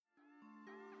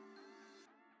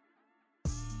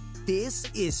This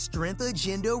is Strength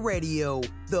Agenda Radio,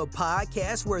 the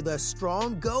podcast where the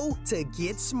strong go to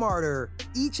get smarter.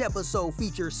 Each episode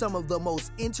features some of the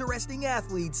most interesting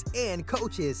athletes and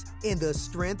coaches in the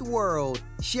strength world,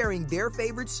 sharing their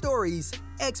favorite stories,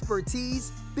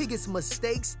 expertise, biggest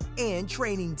mistakes, and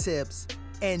training tips.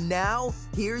 And now,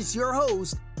 here's your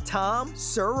host, Tom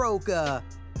Soroka.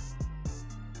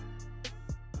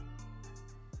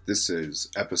 This is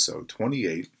episode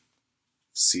 28,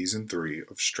 season 3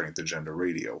 of Strength Agenda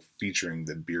Radio, featuring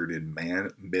the bearded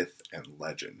man, myth, and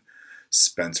legend,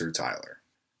 Spencer Tyler.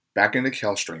 Back in the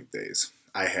Cal Strength days,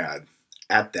 I had,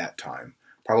 at that time,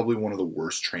 probably one of the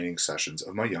worst training sessions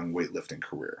of my young weightlifting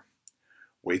career.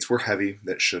 Weights were heavy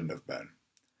that shouldn't have been.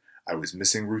 I was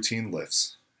missing routine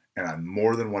lifts, and on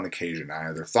more than one occasion I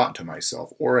either thought to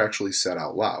myself or actually said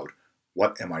out loud,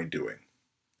 "What am I doing?"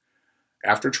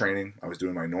 After training, I was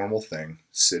doing my normal thing,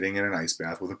 sitting in an ice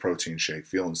bath with a protein shake,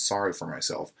 feeling sorry for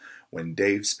myself, when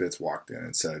Dave Spitz walked in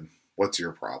and said, "What's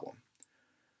your problem?"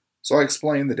 So I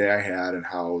explained the day I had and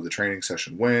how the training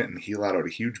session went, and he let out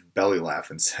a huge belly laugh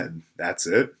and said, "That's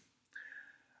it?"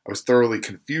 I was thoroughly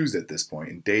confused at this point,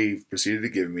 and Dave proceeded to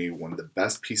give me one of the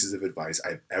best pieces of advice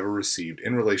I've ever received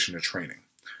in relation to training.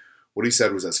 What he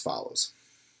said was as follows.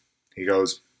 He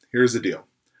goes, "Here's the deal.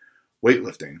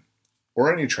 Weightlifting,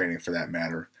 or any training for that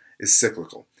matter, is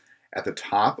cyclical. At the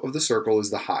top of the circle is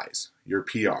the highs, your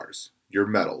PRs, your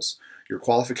medals, your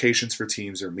qualifications for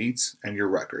teams or meets, and your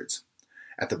records.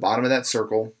 At the bottom of that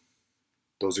circle,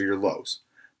 those are your lows,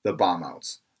 the bomb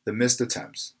outs, the missed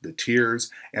attempts, the tears,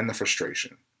 and the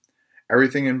frustration.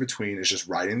 Everything in between is just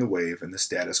riding the wave and the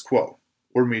status quo,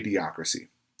 or mediocrity.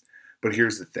 But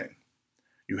here's the thing.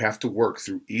 You have to work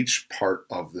through each part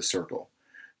of the circle.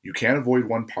 You can't avoid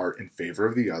one part in favor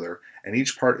of the other, and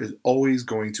each part is always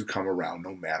going to come around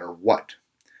no matter what.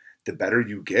 The better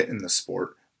you get in the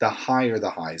sport, the higher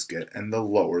the highs get and the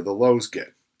lower the lows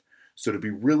get. So to be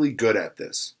really good at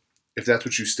this, if that's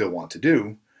what you still want to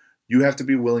do, you have to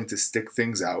be willing to stick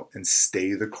things out and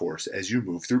stay the course as you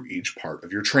move through each part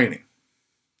of your training."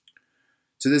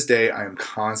 To this day, I am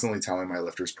constantly telling my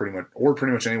lifters pretty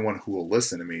much anyone who will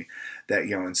listen to me that,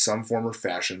 in some form or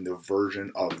fashion, the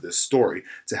version of this story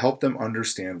to help them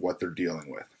understand what they're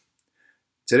dealing with.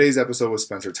 Today's episode with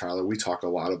Spencer Tyler, we talk a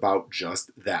lot about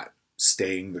just that,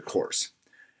 staying the course.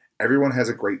 Everyone has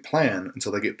a great plan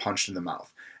until they get punched in the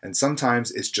mouth. And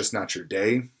sometimes it's just not your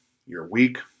day, your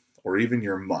week, or even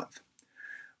your month.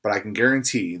 But I can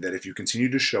guarantee that if you continue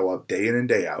to show up day in and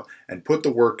day out and put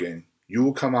the work in, you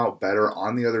will come out better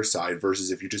on the other side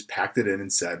versus if you just packed it in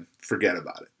and said, forget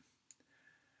about it.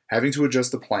 Having to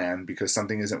adjust the plan because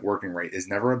something isn't working right is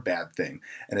never a bad thing,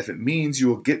 and if it means you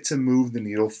will get to move the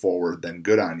needle forward, then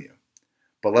good on you.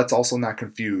 But let's also not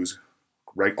confuse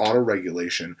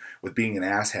auto-regulation with being an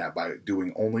asshat by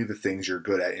doing only the things you're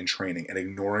good at in training and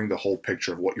ignoring the whole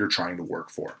picture of what you're trying to work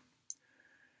for.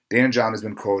 Dan John has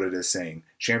been quoted as saying,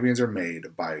 "Champions are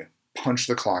made by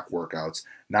punch-the-clock workouts,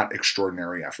 not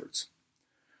extraordinary efforts."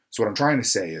 So what I'm trying to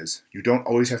say is, you don't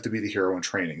always have to be the hero in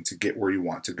training to get where you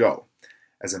want to go.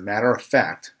 As a matter of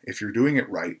fact, if you're doing it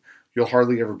right, you'll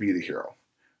hardly ever be the hero.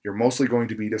 You're mostly going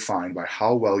to be defined by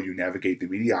how well you navigate the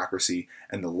mediocrity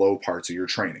and the low parts of your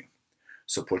training.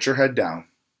 So put your head down,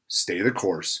 stay the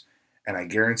course, and I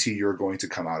guarantee you're going to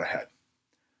come out ahead.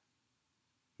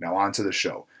 Now on to the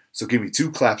show. So give me 2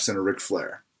 claps and a Ric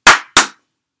Flair.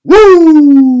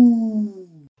 Woo!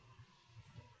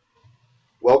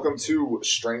 Welcome to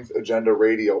Strength Agenda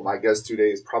Radio. My guest today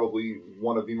is probably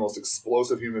one of the most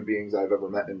explosive human beings I've ever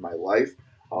met in my life.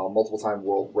 Multiple-time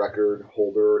world record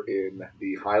holder in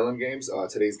the Highland Games.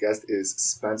 Today's guest is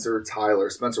Spencer Tyler.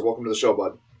 Spencer, welcome to the show,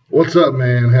 bud. What's up,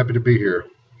 man? Happy to be here.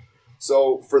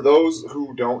 So, for those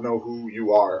who don't know who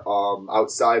you are,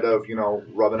 outside of,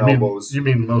 rubbing elbows... You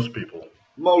mean most people.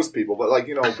 Most people, but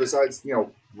besides,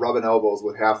 rubbing elbows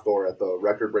with Half Thor at the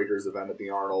Record Breakers event at the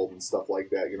Arnold and stuff like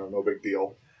that, no big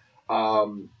deal.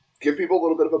 Give people a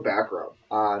little bit of a background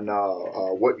on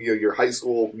what your high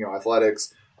school,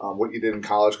 athletics, what you did in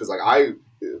college, because the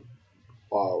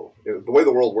way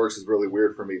the world works is really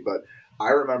weird for me, but I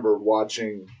remember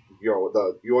watching, you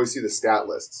always see the stat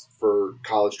lists for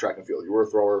college track and field. You were a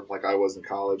thrower like I was in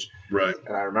college. Right.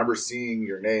 And I remember seeing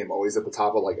your name always at the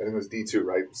top of, I think it was D2,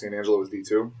 right? St. Angelo was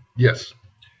D2? Yes.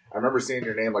 I remember seeing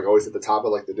your name, always at the top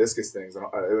of, the discus things. And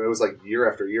it was,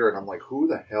 year after year. And I'm like, who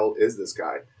the hell is this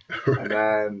guy? Right. And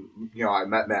then, I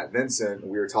met Matt Vincent.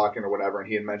 And we were talking or whatever. And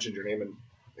he had mentioned your name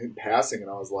in passing. And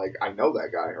I was like, I know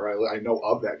that guy. Or I know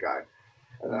of that guy.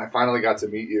 And then I finally got to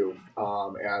meet you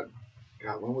at,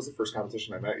 God, when was the first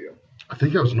competition I met you? I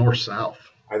think it was North-South.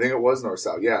 I think it was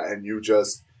North-South, yeah. And you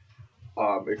just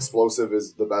Explosive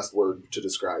is the best word to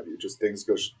describe you. Just things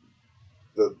go.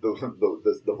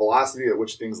 The velocity at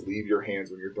which things leave your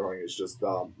hands when you're throwing is just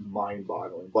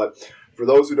mind-boggling. But for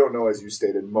those who don't know, as you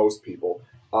stated, most people,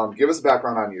 give us a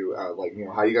background on you,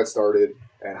 how you got started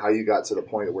and how you got to the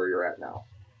point where you're at now.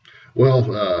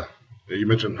 Well, you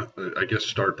mentioned, I guess,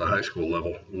 start at the high school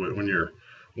level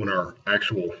when our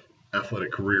actual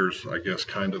athletic careers, I guess,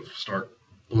 kind of start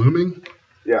blooming.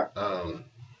 Yeah.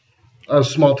 I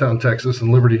was small town Texas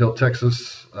in Liberty Hill,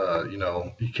 Texas.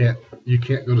 You can't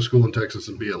go to school in Texas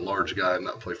and be a large guy and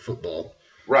not play football.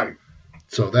 Right.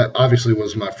 So that obviously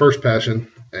was my first passion,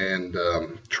 and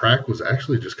track was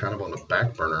actually just kind of on the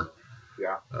back burner.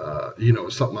 Yeah. It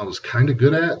was something I was kind of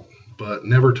good at, but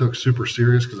never took super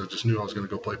serious because I just knew I was going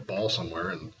to go play ball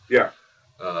somewhere. And yeah.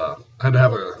 I had to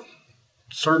have a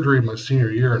surgery my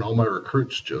senior year, and all my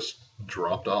recruits just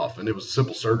dropped off. And it was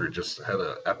simple surgery, just had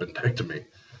an appendectomy.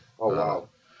 Oh, wow.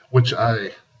 Which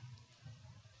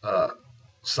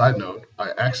side note, I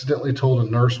accidentally told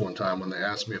a nurse one time when they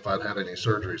asked me if I'd had any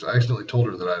surgeries, I accidentally told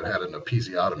her that I'd had an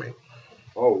episiotomy.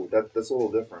 Oh, that's a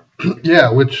little different. Yeah,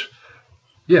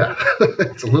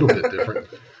 it's a little bit different.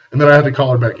 And then I had to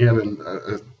call her back in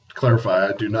and clarify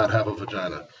I do not have a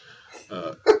vagina.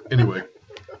 Anyway.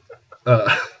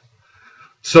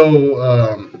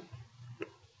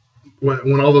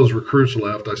 When all those recruits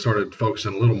left, I started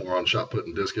focusing a little more on shot put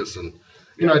and discus, and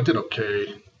I did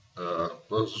okay. I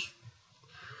was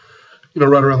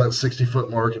right around that 60-foot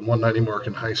mark and 190 mark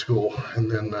in high school, and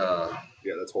then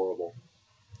yeah, that's horrible.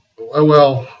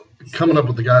 Well, coming up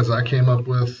with the guys I came up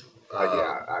with,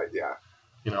 yeah.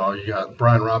 You got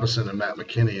Brian Robinson and Matt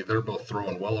McKinney. They're both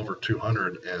throwing well over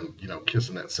 200 and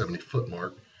kissing that 70-foot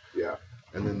mark. Yeah.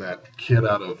 And then that kid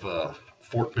out of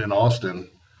Fort Bend, Austin,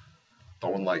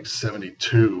 throwing like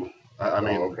 72.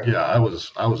 Okay. Yeah, I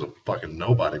was a fucking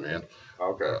nobody, man.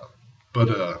 Okay.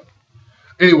 But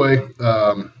anyway,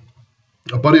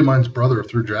 a buddy of mine's brother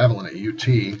threw javelin at UT,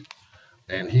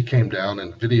 and he came down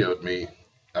and videoed me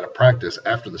at a practice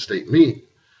after the state meet.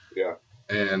 Yeah.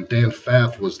 And Dan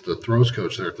Pfaff was the throws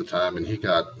coach there at the time, and he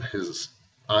got his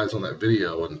eyes on that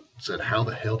video and said, "How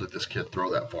the hell did this kid throw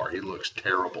that far? He looks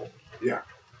terrible." Yeah.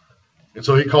 And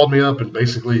so he called me up and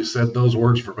basically said those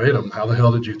words verbatim. "How the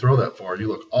hell did you throw that far? You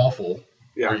look awful.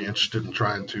 Yeah. Are you interested in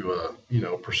trying to,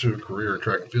 pursue a career in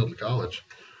track and field in college?"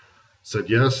 Said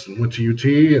yes, and went to UT,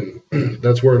 and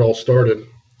that's where it all started.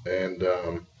 And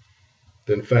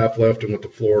then Pfaff left and went to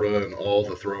Florida, and all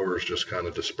the throwers just kind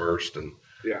of dispersed. And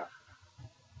yeah.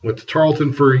 Went to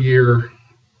Tarleton for a year,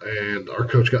 and our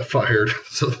coach got fired.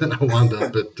 So then I wound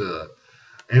up at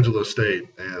Angelo State,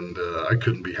 and I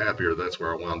couldn't be happier. That's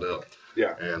where I wound up.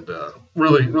 Yeah. And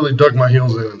really dug my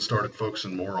heels in and started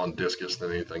focusing more on discus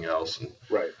than anything else. And,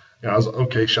 right. I was an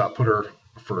okay shot putter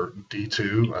for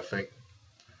D2. I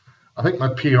think my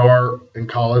PR in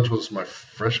college was my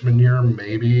freshman year,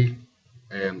 maybe.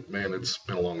 And, man, it's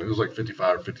been a long one. It was like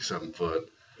 55 or 57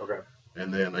 foot. Okay.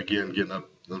 And then, again, getting up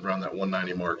around that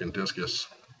 190 mark in discus.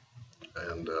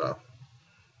 And,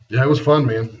 it was fun,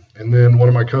 man. And then one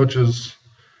of my coaches,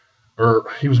 or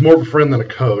he was more of a friend than a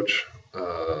coach,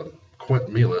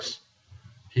 Quentin Mealis,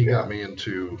 he got me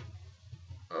into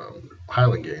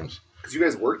Highland games. Because you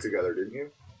guys worked together, didn't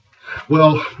you?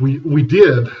 Well, we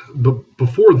did, but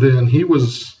before then he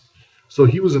was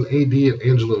an AD at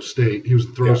Angelo State. He was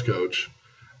the throws coach,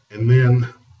 and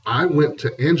then I went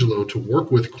to Angelo to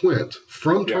work with Quint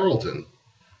from Tarleton,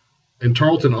 and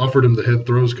Tarleton offered him the head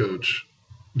throws coach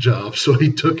job, so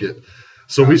he took it.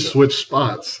 So we switched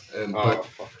spots, and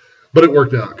but it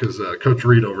worked out because Coach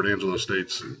Reed over at Angelo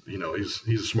State's,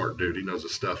 he's a smart dude. He knows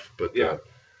his stuff. But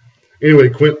anyway,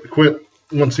 Quint,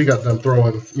 once he got done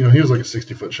throwing, he was like a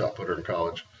 60-foot shot putter in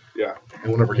college. Yeah.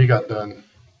 And whenever he got done,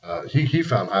 he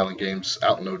found Highland games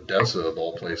out in Odessa of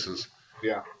all places.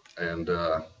 Yeah. And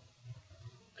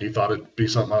he thought it'd be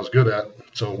something I was good at.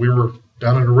 So we were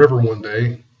down at a river one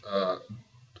day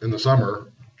in the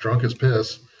summer, drunk as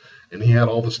piss, and he had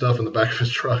all the stuff in the back of his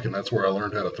truck, and that's where I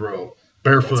learned how to throw.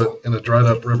 Barefoot in a dried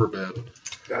up riverbed.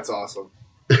 That's awesome.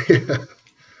 And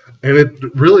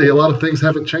it really, a lot of things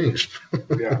haven't changed.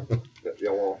 Yeah.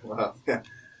 Well, yeah.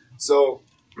 So,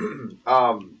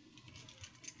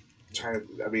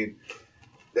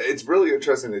 it's really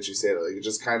interesting that you say that. Like, it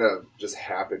just kind of just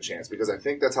happened chance, because I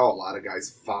think that's how a lot of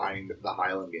guys find the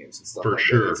Highland games and stuff. For like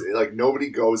sure. That. It's like nobody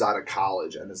goes out of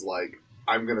college and is like,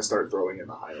 I'm going to start throwing in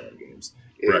the Highland games.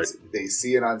 They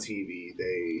see it on TV.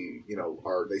 They,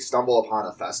 they stumble upon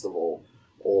a festival,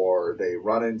 or or they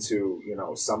run into,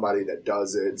 somebody that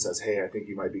does it and says, hey, I think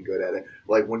you might be good at it.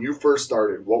 Like when you first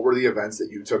started, what were the events that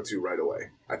you took to right away?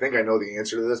 I think I know the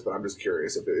answer to this, but I'm just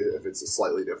curious if it's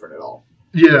slightly different at all.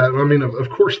 Yeah, I mean, of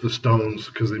course the stones,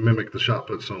 because they mimic the shot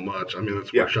put so much. I mean,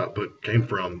 that's where shot put came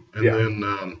from. And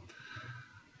then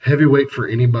heavyweight for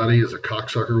anybody is a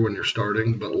cocksucker when you're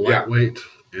starting, but lightweight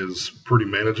is pretty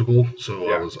manageable. So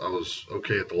I was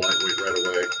okay at the lightweight right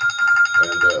away.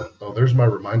 And there's my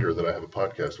reminder that I have a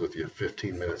podcast with you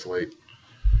 15 minutes late.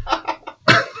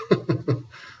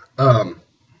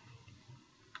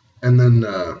 And then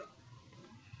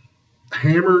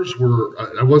hammers were,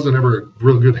 I wasn't ever a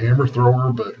real good hammer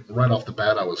thrower, but right off the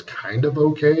bat I was kind of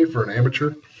okay for an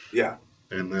amateur. Yeah.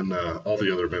 And then all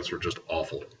the other events were just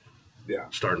awful. Yeah.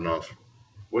 Starting off.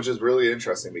 Which is really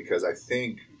interesting because I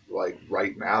think, like,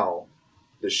 right now,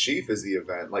 the sheaf is the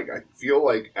event. Like, I feel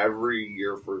like every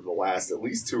year for the last at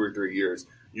least 2 or 3 years,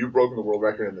 you've broken the world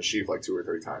record in the sheaf like 2 or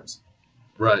 3 times.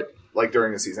 Right. Like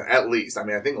during the season, at least. I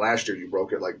mean, I think last year you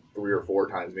broke it like 3 or 4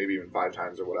 times, maybe even 5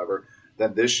 times or whatever.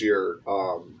 Then this year,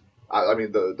 I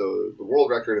mean, the world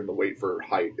record in the weight for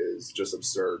height is just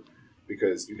absurd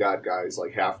because you got guys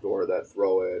like Halfdoor that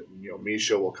throw it.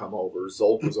 Misha will come over.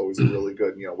 Zolk was always a really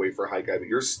good, weight for height guy, but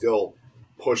you're still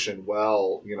pushing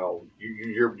well. You're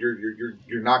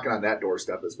knocking on that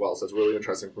doorstep as well. So it's really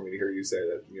interesting for me to hear you say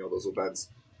that those events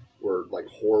were like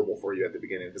horrible for you at the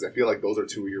beginning because I feel like those are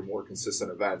 2 of your more consistent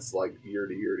events, like year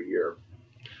to year to year.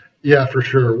 Yeah, for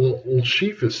sure. Well,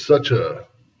 sheaf is such a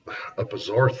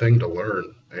bizarre thing to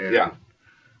learn, and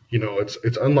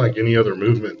it's unlike any other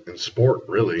movement in sport,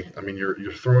 really. I mean,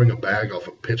 you're throwing a bag off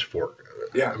a pitchfork.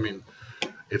 Yeah. I mean,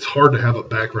 it's hard to have a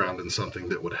background in something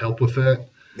that would help with that.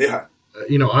 Yeah.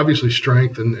 Obviously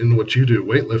strength and what you do,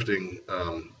 weightlifting,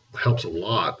 helps a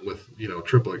lot with,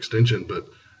 triple extension. But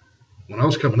when I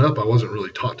was coming up, I wasn't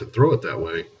really taught to throw it that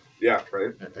way. Yeah,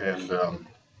 right. And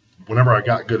whenever I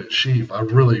got good at sheaf, I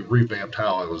really revamped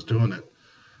how I was doing it.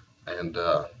 And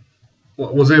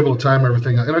was able to time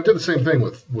everything. And I did the same thing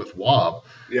with WOB.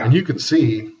 Yeah. And you can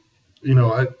see,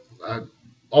 I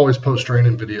always post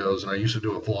training videos, and I used to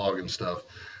do a vlog and stuff.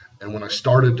 And when I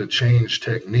started to change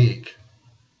technique,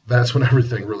 that's when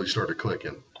everything really started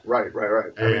clicking. Right.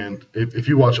 And if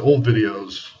you watch old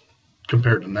videos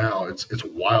compared to now, it's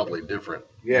wildly different.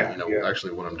 Yeah.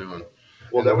 Actually what I'm doing.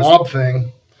 Well, and the WOB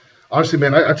thing, honestly,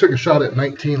 man, I took a shot at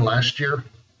 19 last year.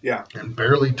 Yeah. And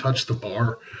barely touched the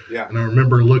bar. Yeah. And I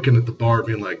remember looking at the bar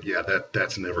being like, yeah,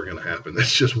 that's never going to happen.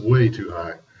 That's just way too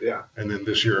high. Yeah. And then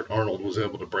this year, Arnold was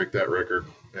able to break that record.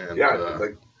 And,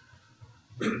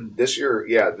 this year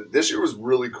was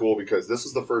really cool because this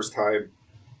was the first time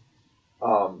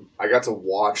I got to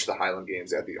watch the Highland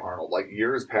Games at the Arnold. Like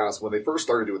years past, when they first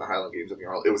started doing the Highland Games at the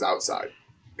Arnold, it was outside.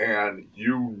 And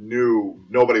you knew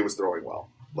nobody was throwing well.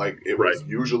 Like it was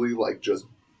usually like just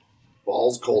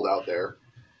balls cold out there.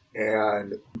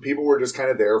 And people were just kind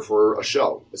of there for a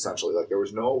show, essentially. Like there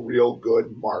was no real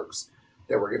good marks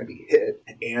that were going to be hit.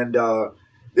 And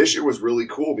this year was really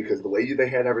cool because the way they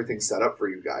had everything set up for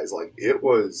you guys, like it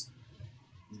was,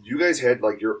 you guys had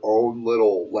like your own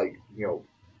little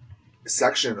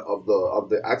section of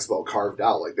the expo carved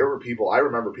out. Like there were people, I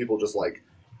remember people just like,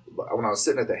 when I was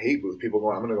sitting at the hate booth, people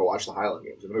going, I'm going to go watch the Highland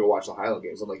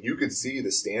Games. And like you could see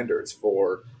the standards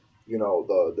for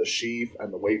the sheaf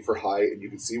and the weight for height, and you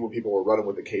could see when people were running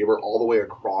with the caber all the way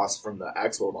across from the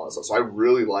expo and all that stuff. So I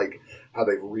really like how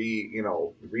they've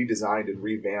redesigned and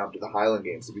revamped the Highland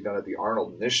Games to be done at the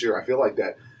Arnold. And this year, I feel like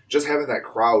that just having that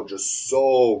crowd just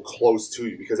so close to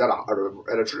you, because at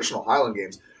a traditional Highland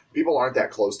Games, people aren't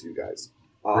that close to you guys.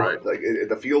 Right. Like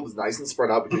the field is nice and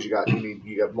spread out because you got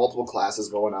multiple classes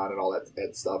going on and all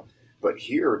that stuff. But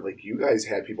here, like you guys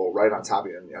had people right on top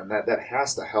of you, and that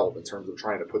has to help in terms of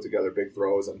trying to put together big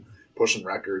throws and pushing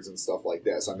records and stuff like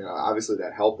that. So I mean, obviously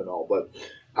that helped and all. But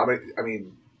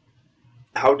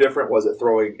how different was it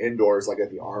throwing indoors like at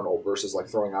the Arnold versus like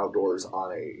throwing outdoors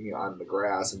on on the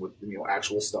grass and with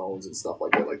actual stones and stuff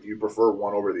like that? Like, do you prefer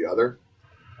one over the other?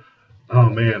 Oh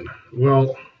man,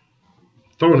 well,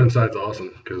 throwing inside's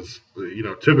awesome because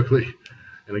typically,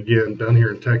 and again down here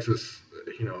in Texas.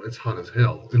 It's hot as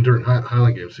hell. And during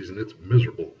Highland Games season, it's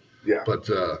miserable. Yeah. But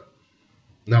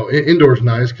no, indoors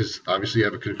nice because obviously you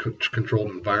have a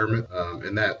controlled environment,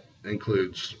 and that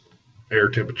includes air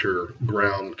temperature,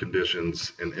 ground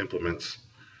conditions, and implements.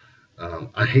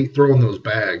 I hate throwing those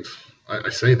bags. I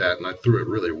say that, and I threw it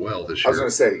really well this year. I was going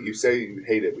to say, you say you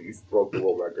hate it, but you broke the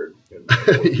world record.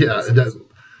 Yeah,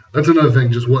 that's another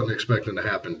thing just wasn't expecting to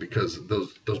happen because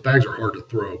those bags are hard to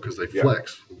throw because they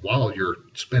flex while you're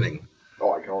spinning.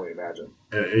 Oh, I can only imagine.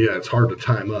 And, yeah, it's hard to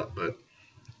time up, but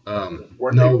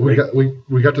No,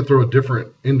 we got to throw a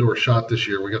different indoor shot this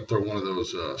year. We got to throw one of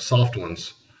those soft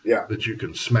ones that you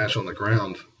can smash on the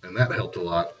ground, and that helped a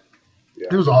lot. Yeah.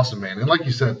 It was awesome, man. And like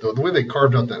you said, the way they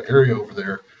carved out that area over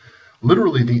there,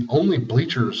 literally the only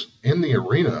bleachers in the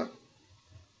arena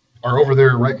are over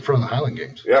there right in front of the Highland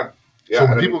games. Yeah. So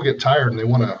when people get tired and they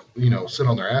want to, sit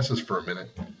on their asses for a minute,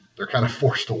 they're kind of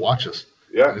forced to watch us.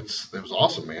 Yeah. It was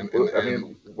awesome, man.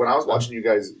 And when I was watching you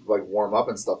guys like warm up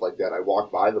and stuff like that, I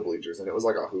walked by the bleachers and it was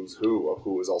like a who's who of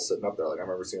who was all sitting up there. Like I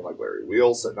remember seeing like Larry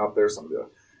Wheels sitting up there, some of the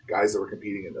guys that were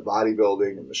competing in the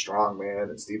bodybuilding and the strongman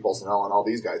and Steve Bolsonaro and all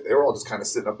these guys. They were all just kind of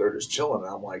sitting up there just chilling,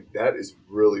 and I'm like, that is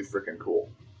really freaking cool.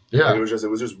 Yeah. Like, it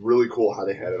was just really cool how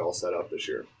they had it all set up this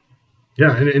year.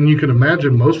 Yeah, and you can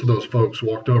imagine most of those folks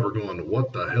walked over going,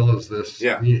 what the hell is this?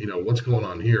 Yeah. What's going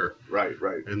on here? Right.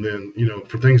 And then,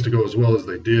 for things to go as well as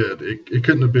they did, it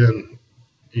couldn't have been,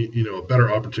 a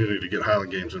better opportunity to get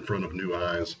Highland Games in front of new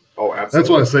eyes. Oh, absolutely. That's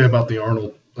what I say about the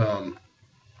Arnold.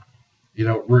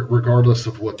 Regardless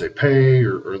of what they pay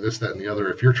or this, that, and the other,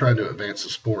 if you're trying to advance the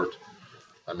sport,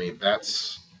 I mean,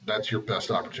 that's your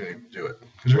best opportunity to do it.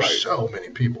 Because there's so many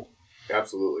people.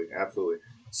 Absolutely.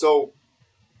 So,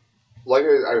 like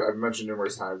I've mentioned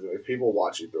numerous times, if people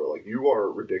watch you throw, like, you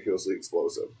are ridiculously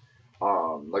explosive.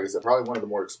 Like I said, probably one of the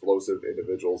more explosive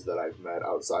individuals that I've met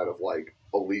outside of, like,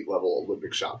 elite level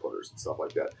Olympic shot putters and stuff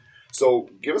like that. So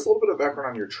give us a little bit of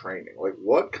background on your training. Like,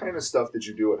 what kind of stuff did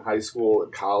you do in high school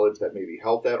and college that maybe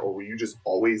helped that, or were you just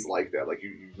always like that? Like,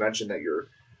 you mentioned that your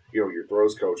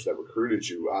throws coach that recruited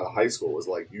you out of high school was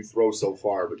like, you throw so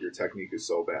far, but your technique is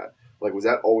so bad. Like, was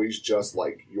that always just,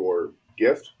 like, your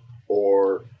gift,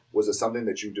 or was it something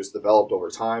that you just developed over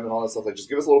time and all that stuff? Like, just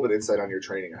give us a little bit of insight on your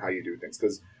training and how you do things,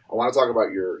 because I want to talk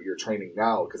about your training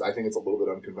now, because I think it's a little bit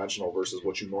unconventional versus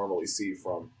what you normally see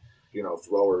from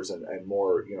throwers and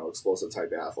more, explosive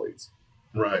type athletes.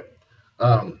 Right.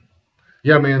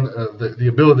 Yeah, man, the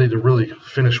ability to really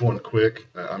finish one quick.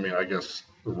 I mean, I guess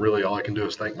really all I can do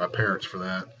is thank my parents for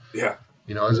that. Yeah.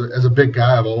 As a big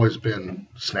guy, I've always been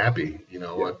snappy.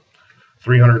 At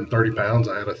 330 pounds,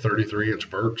 I had a 33-inch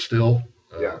vert still.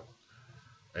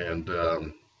 And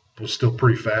was still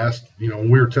pretty fast. When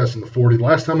we were testing the 40, the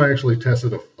last time I actually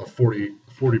tested a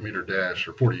 40-meter dash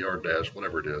or 40-yard dash,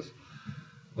 whatever it is,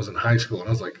 was in high school, and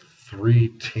I was like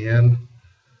 310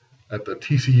 at the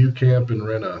TCU camp and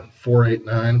ran a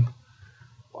 4.89.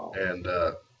 Wow. And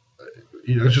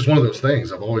it's just one of those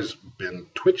things. I've always been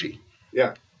twitchy.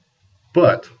 Yeah.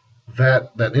 But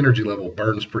that energy level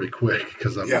burns pretty quick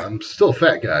because I'm still a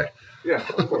fat guy. Yeah,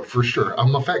 for sure.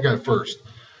 I'm a fat guy first.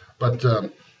 But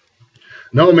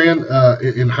no, man.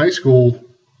 In high school,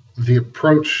 the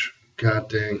approach, god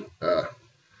dang.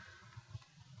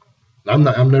 I'm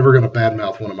never going to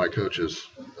badmouth one of my coaches,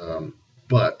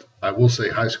 but I will say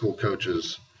high school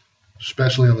coaches,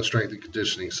 especially on the strength and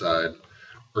conditioning side,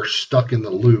 are stuck in the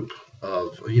loop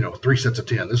of 3 sets of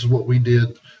 10. This is what we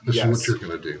did. This is what you're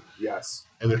going to do. Yes.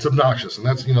 And it's obnoxious, and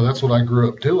that's what I grew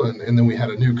up doing. And then we had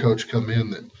a new coach come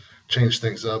in that changed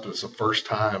things up. It's the first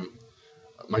time.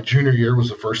 My junior year was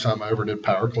the first time I ever did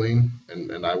power clean,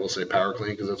 and I will say power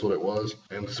clean because that's what it was.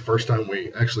 And it's the first time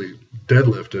we actually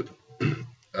deadlifted.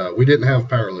 We didn't have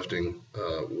powerlifting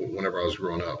whenever I was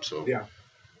growing up, so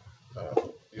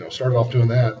started off doing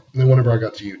that. And then whenever I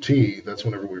got to UT, that's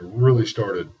whenever we really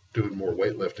started doing more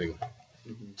weightlifting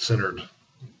centered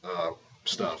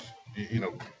stuff.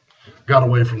 Got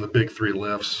away from the big 3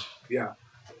 lifts. Yeah.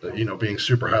 Being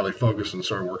super highly focused, and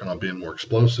started working on being more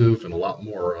explosive and a lot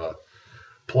more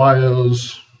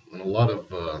plyos and a lot of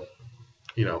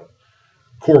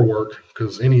core work,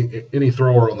 because any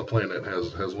thrower on the planet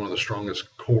has one of the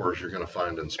strongest cores you're going to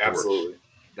find in sports. Absolutely.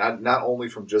 Not only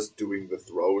from just doing the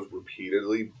throws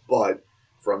repeatedly, but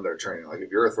from their training. Like, if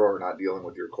you're a thrower not dealing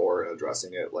with your core and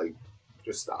addressing it, like,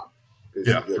 just stop.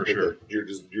 Yeah, for sure. You're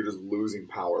just losing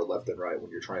power left and right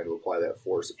when you're trying to apply that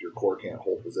force if your core can't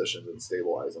hold positions and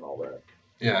stabilize and all that.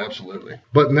 Yeah, absolutely.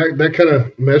 But that kind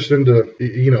of meshed into,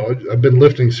 I've been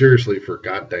lifting seriously for,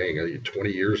 god dang,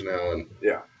 20 years now. And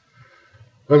yeah.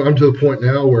 I'm to the point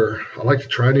now where I like to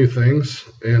try new things,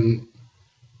 and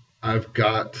I've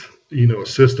got, a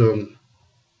system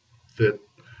that,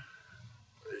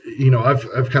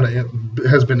 I've kind of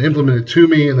has been implemented to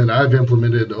me, and then I've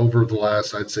implemented over the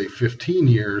last, I'd say 15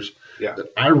 years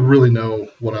that I really know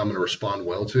what I'm going to respond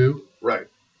well to. Right.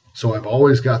 So I've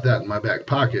always got that in my back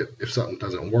pocket if something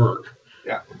doesn't work.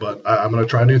 Yeah. But I'm going to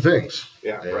try new things.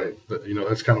 Yeah, and, right. But,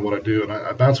 that's kind of what I do. And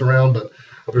I bounce around, but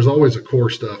there's always a core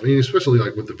stuff. I mean, especially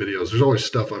like with the videos, there's always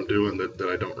stuff I'm doing that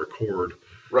I don't record.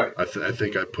 Right. I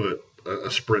think I put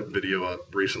a sprint video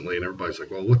up recently, and everybody's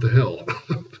like, well, what the hell?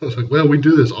 I was like, well, we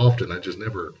do this often. I just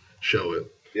never show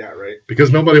it. Yeah, right.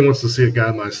 Because nobody wants to see a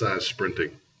guy my size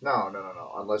sprinting. No.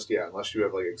 Unless you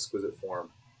have like exquisite form.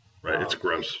 Right, it's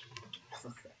gross.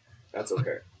 Okay. That's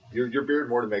okay. Your beard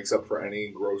more than makes up for any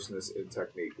grossness in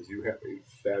technique because you have a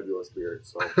fabulous beard.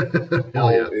 So all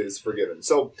is forgiven.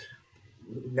 So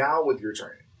now with your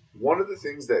training, one of the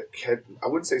things that I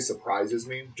wouldn't say surprises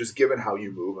me, just given how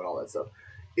you move and all that stuff,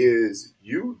 is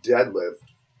you deadlift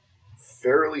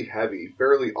fairly heavy,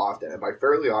 fairly often. And by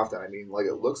fairly often, I mean like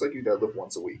it looks like you deadlift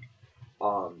once a week.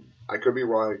 I could be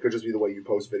wrong. It could just be the way you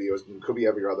post videos. It could be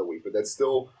every other week, but that's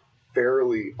still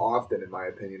fairly often, in my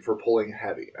opinion, for pulling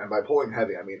heavy. And by pulling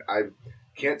heavy, I mean I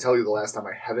can't tell you the last time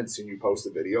I haven't seen you post a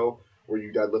video where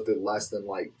you deadlifted less than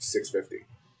like 650.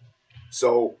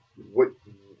 So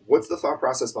what's the thought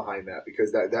process behind that?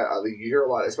 Because that you hear a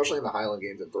lot, especially in the Highland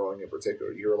Games and throwing in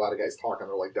particular, you hear a lot of guys talking.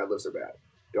 They're like, deadlifts are bad.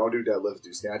 Don't do deadlifts.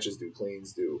 Do snatches. Do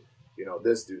cleans. Do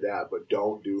this. Do that. But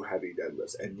don't do heavy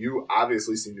deadlifts. And you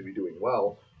obviously seem to be doing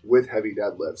well with heavy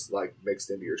deadlifts, like mixed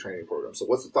into your training program. So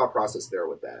what's the thought process there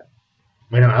with that?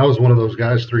 Man, I was one of those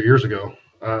guys 3 years ago.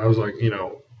 I was like,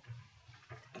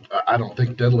 I don't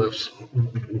think deadlift's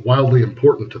wildly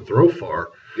important to throw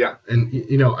far. Yeah. And,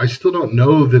 I still don't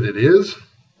know that it is.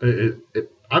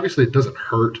 It obviously it doesn't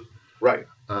hurt. Right.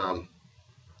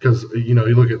 Because, you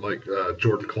look at like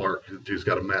Jordan Clark, who's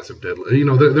got a massive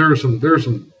deadlift. There are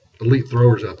some elite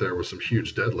throwers out there with some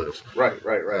huge deadlifts.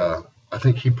 Right. I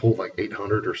think he pulled like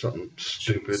 800 or something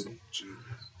stupid.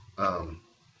 Jeez.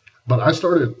 But I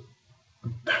started,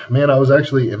 I was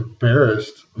actually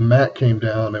embarrassed. Matt came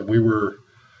down and we were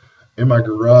in my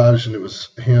garage and it was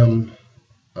him,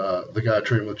 the guy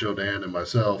training with Joe Dan and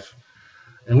myself.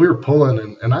 And we were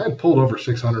pulling and I had pulled over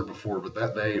 600 before, but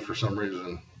that day for some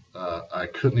reason I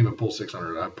couldn't even pull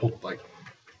 600. I pulled I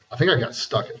think I got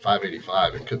stuck at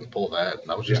 585 and couldn't pull that. And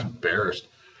I was just embarrassed.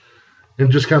 And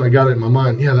just kind of got it in my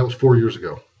mind. Yeah, that was 4 years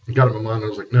ago. And got it in my mind. I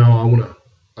was like, no, I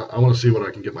want to see what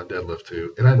I can get my deadlift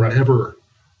to. And I never,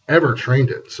 ever trained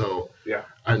it. So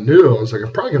I knew, I was like,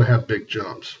 I'm probably going to have big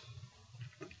jumps.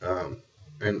 And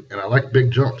I like big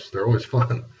jumps. They're always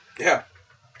fun. Yeah.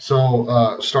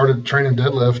 So started training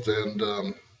deadlift. And,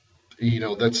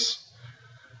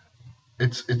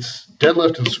 it's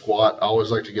deadlift and squat. I always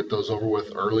like to get those over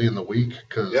with early in the week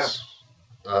because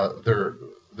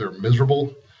they're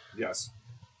miserable. Yes.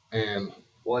 And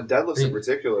in deadlifts in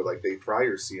particular, like they fry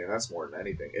your CNS more than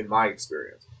anything, in my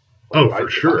experience. For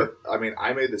sure. I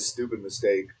made this stupid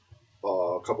mistake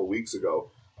a couple weeks ago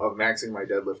of maxing my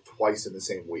deadlift twice in the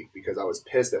same week because I was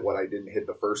pissed at what I didn't hit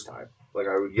the first time. Like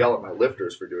I would yell at my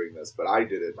lifters for doing this, but I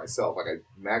did it myself. Like I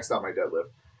maxed out my deadlift.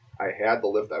 I had the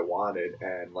lift I wanted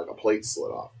and like a plate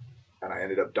slid off. And I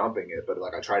ended up dumping it, but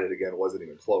like I tried it again, it wasn't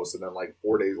even close. And then like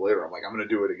 4 days later, I'm like, I'm going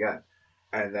to do it again.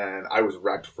 And then I was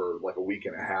wrecked for like a week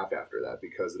and a half after that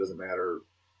because it doesn't matter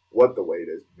what the weight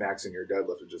is. Maxing your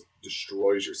deadlift, it just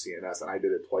destroys your CNS. And I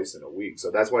did it twice in a week. So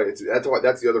that's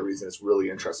the other reason it's really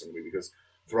interesting to me because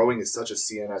throwing is such a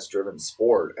CNS driven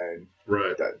sport. And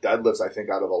deadlifts, I think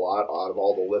out of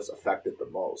all the lifts affect it the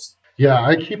most. Yeah,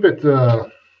 I keep it,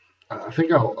 I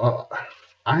think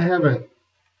I haven't,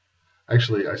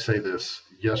 actually I say this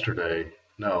yesterday.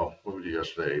 No, what did we do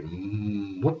yesterday?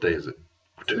 What day is it?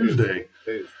 Tuesday.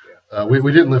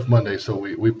 We didn't lift Monday, so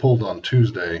we pulled on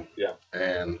Tuesday. Yeah.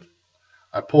 And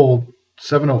I pulled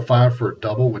 705 for a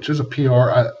double, which is a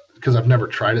PR because I've never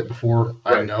tried it before.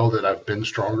 Right. I know that I've been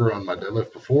stronger on my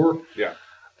deadlift before. Yeah.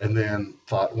 And then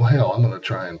thought, well, hell, I'm going to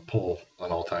try and pull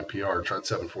an all-time PR. Tried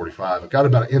 745. I got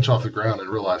about an inch off the ground and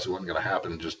realized it wasn't going to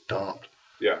happen and just dumped.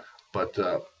 Yeah. But,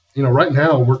 right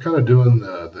now we're kind of doing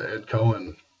the Ed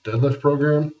Cohen deadlift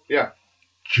program. Yeah.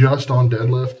 Just on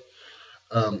deadlift.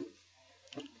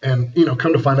 And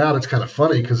come to find out, it's kind of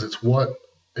funny because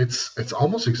it's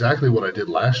almost exactly what I did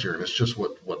last year, and it's just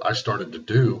what I started to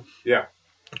do. Yeah.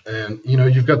 And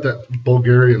you've got that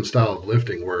Bulgarian style of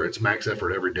lifting where it's max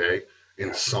effort every day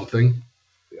in something.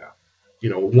 Yeah.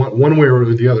 One way or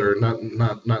the other,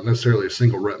 not necessarily a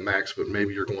single rep max, but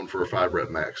maybe you're going for a 5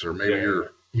 rep max, or maybe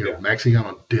you're maxing out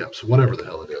on dips, whatever the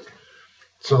hell it is.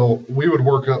 So we would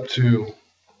work up to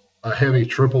a heavy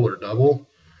triple or double.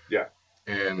 Yeah.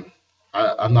 And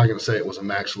I'm not going to say it was a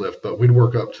max lift, but we'd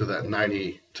work up to that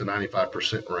 90 to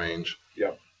 95% range.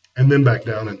 Yeah. And then back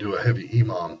down and do a heavy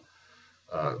EMOM.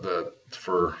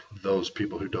 For those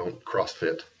people who don't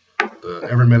CrossFit,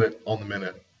 every minute on the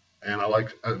minute. And I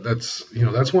like that's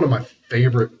one of my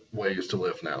favorite ways to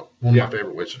lift now. One of my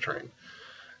favorite ways to train.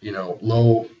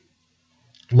 Low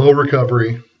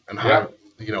recovery and high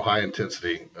high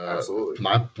intensity. Absolutely.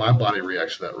 My body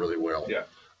reacts to that really well. Yeah.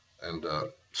 And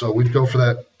So we'd go for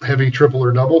that heavy triple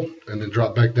or double and then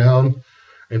drop back down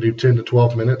and do 10 to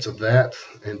 12 minutes of that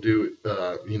and do,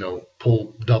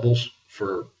 pull doubles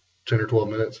for 10 or 12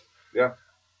 minutes. Yeah.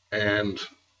 And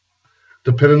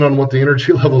depending on what the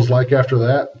energy level's like after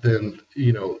that, then,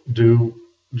 do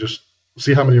just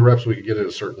see how many reps we could get at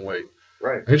a certain weight.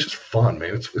 Right. And it's just fun,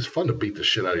 man. It's fun to beat the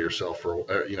shit out of yourself for,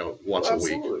 once a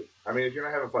week. Absolutely. I mean, if you're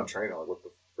not having fun training, like, what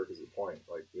the frick is the point?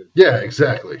 Like, yeah,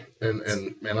 exactly.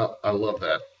 And man, I love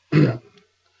that. Yeah.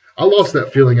 I lost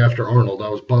that feeling after Arnold. I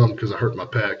was bummed because I hurt my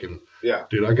pec, and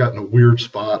dude, I got in a weird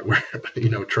spot where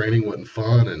training wasn't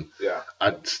fun, and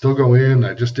I'd still go in.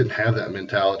 I just didn't have that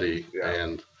mentality,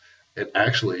 and it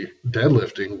actually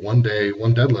deadlifting one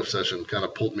deadlift session kind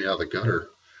of pulled me out of the gutter,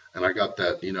 and I got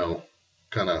that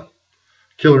kind of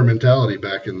killer mentality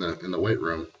back in the weight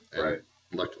room, and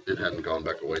like it hadn't gone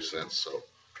back away since.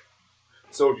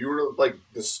 So if you were to like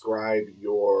describe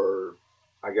your,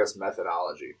 I guess,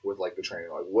 methodology with like the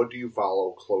training, like what do you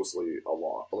follow closely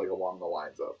along the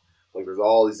lines of? Like there's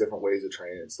all these different ways of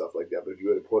training and stuff like that. But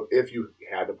if you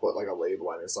had to put like a label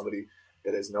on it, somebody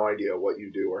that has no idea what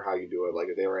you do or how you do it, like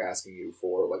if they were asking you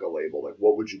for like a label, like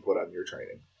what would you put on your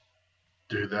training?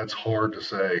 Dude, that's hard to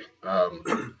say.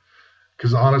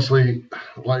 Because honestly,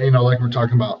 like we were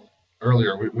talking about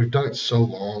earlier, we've done it so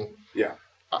long. Yeah.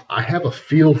 I have a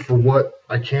feel for what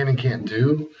I can and can't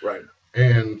do. Right.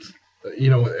 And,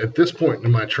 at this point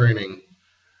in my training,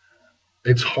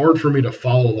 it's hard for me to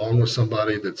follow along with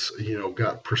somebody that's,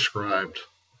 got prescribed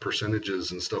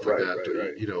percentages and stuff like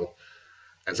that. Right.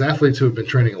 As athletes who have been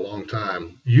training a long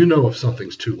time, if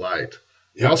something's too light.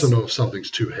 You also know if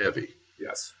something's too heavy.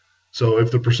 Yes. So if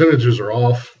the percentages are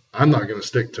off, I'm not going to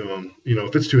stick to them.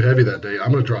 If it's too heavy that day,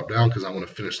 I'm going to drop down because I want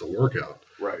to finish the workout.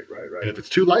 Right. And if it's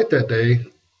too light that day,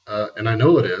 and I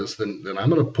know it is, then I'm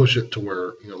going to push it to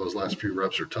where, those last few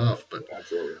reps are tough. But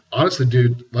absolutely. Honestly,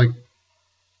 dude, like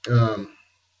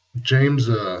James,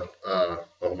 oh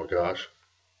my gosh,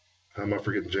 how am I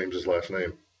forgetting James's last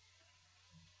name?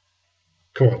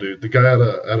 Come on, dude, the guy out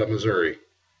of Missouri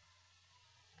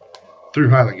through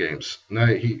Highland Games. Now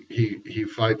he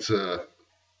fights,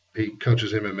 he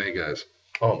coaches MMA guys.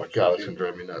 Oh my God, that's gonna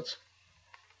drive me nuts.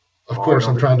 Of course,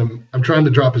 I'm trying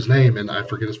to drop his name, and I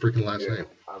forget his freaking last name.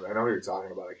 I know who you're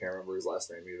talking about. I can't remember his last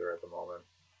name either at the moment.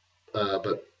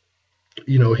 But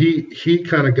he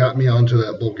kind of got me onto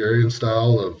that Bulgarian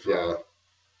style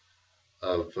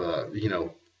of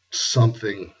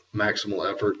something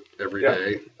maximal effort every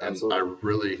day, and absolutely. I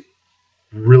really,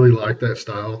 really like that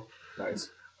style. Nice.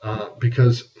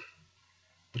 Because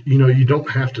you don't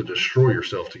have to destroy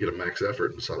yourself to get a max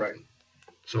effort in something. Right.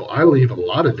 So I leave a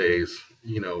lot of days,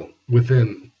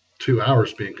 within 2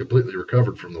 hours being completely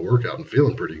recovered from the workout and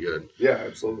feeling pretty good. Yeah,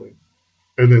 absolutely.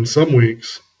 And then some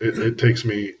weeks it takes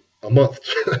me a month,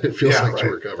 it feels to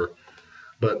recover.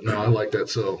 But no, I like that.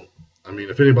 So, I mean,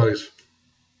 if anybody's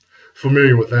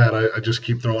familiar with that, I just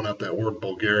keep throwing out that word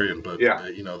Bulgarian, but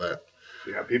that.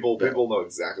 Yeah, people know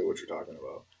exactly what you're talking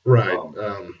about. Right.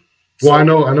 Well, I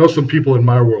know some people in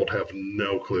my world have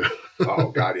no clue. Oh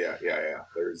God, yeah.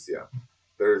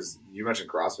 There's you mentioned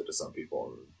CrossFit to some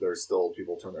people, and there's still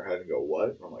people turn their head and go, "What?"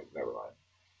 And I'm like, "Never mind."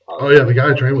 Oh yeah, the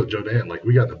guy I trained with, Joe Dan, like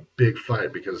we got in a big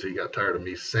fight because he got tired of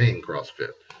me saying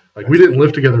CrossFit. Like we didn't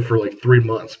live together for like 3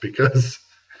 months because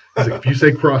he's like, if you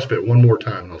say CrossFit one more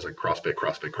time, and I was like, CrossFit.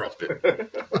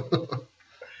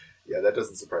 Yeah, that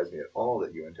doesn't surprise me at all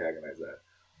that you antagonize that.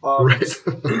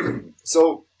 Right.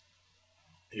 So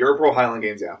you're a pro Highland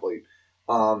Games athlete,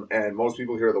 and most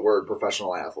people hear the word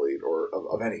professional athlete or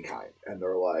of any kind, and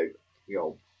they're like,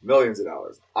 millions of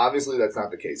dollars. Obviously, that's not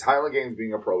the case. Highland Games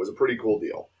being a pro is a pretty cool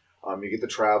deal. You get to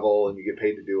travel and you get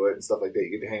paid to do it and stuff like that.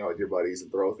 You get to hang out with your buddies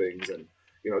and throw things and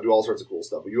do all sorts of cool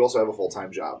stuff. But you also have a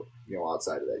full-time job,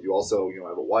 outside of that. You also,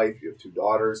 have a wife. You have 2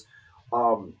 daughters.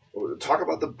 Talk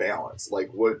about the balance,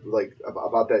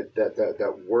 about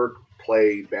that work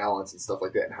play balance and stuff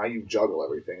like that, and how you juggle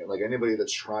everything. And like anybody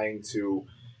that's trying to,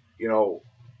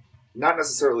 not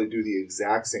necessarily do the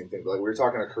exact same thing, but like we were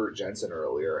talking to Kurt Jensen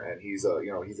earlier, and he's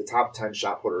a top 10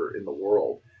 shot putter in the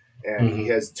world. And he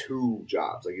has 2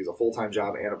 jobs. Like he's a full-time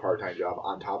job and a part-time job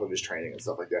on top of his training and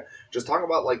stuff like that. Just talk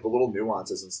about like the little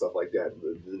nuances and stuff like that,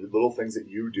 the little things that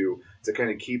you do to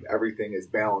kind of keep everything as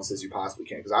balanced as you possibly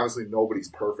can. Because obviously nobody's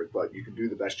perfect, but you can do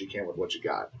the best you can with what you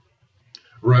got.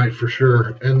 Right, for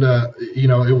sure. And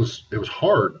it was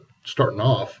hard starting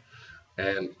off,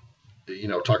 and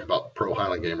talk about pro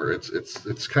Highland gamer.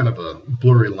 It's kind of a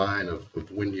blurry line of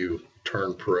when you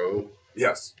turn pro.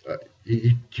 Yes.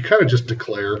 You kind of just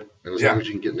declare, and as long as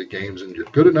you can get into games and you're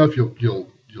good enough,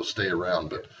 you'll you'll stay around.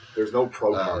 But there's no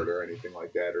pro card or anything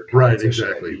like that, or right, competition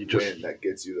exactly. that you win that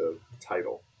gets you the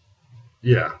title.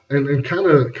 Yeah, and kind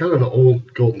of the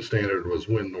old golden standard was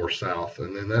win north south,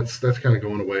 and then that's kind of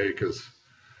going away because,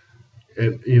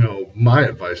 and my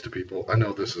advice to people, I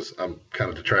know I'm kind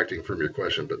of detracting from your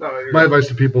question, but my advice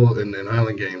to people in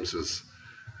Highland Games is,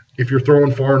 if you're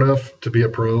throwing far enough to be a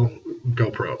pro,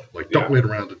 go pro. Like, don't wait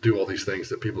around to do all these things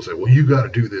that people say, well, you got to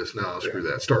do this. No, screw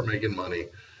that. Start making money.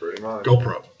 Pretty much. Go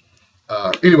pro.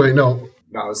 Anyway, no.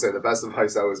 No, I would say the best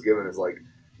advice I was given is, like,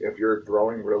 if you're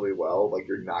throwing really well, like,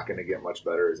 you're not going to get much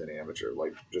better as an amateur.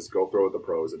 Like, just go throw with the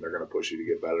pros, and they're going to push you to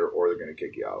get better, or they're going to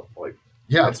kick you out. Like,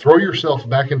 yeah, throw yourself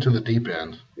back into the deep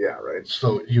end. Yeah, right.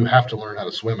 So you have to learn how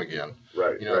to swim again.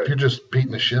 Right. If you're just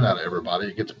beating the shit out of everybody,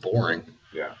 it gets boring.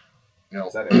 Yeah.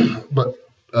 But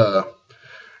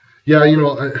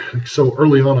so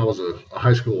early on, I was a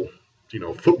high school,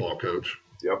 football coach.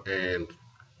 Yep. And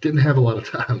didn't have a lot of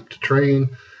time to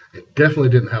train. And definitely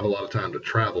didn't have a lot of time to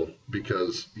travel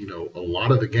because, a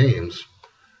lot of the games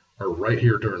are right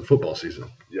here during football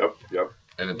season. Yep.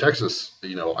 And in Texas,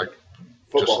 it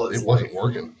wasn't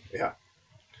working. Yeah.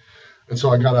 And so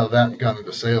I got out of that and got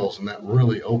into sales, and that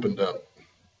really opened up,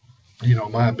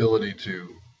 my ability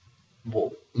to,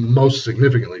 most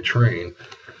significantly train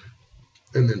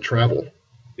and then travel.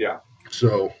 Yeah.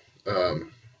 So,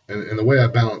 and the way I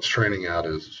balance training out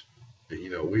is,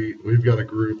 we've got a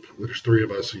group. There's three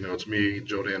of us. It's me,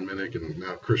 Joe Dan Minnick, and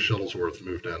now Chris Shuttlesworth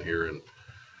moved down here, and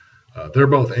they're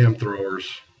both AM throwers.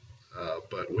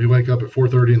 But we wake up at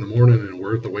 4:30 in the morning, and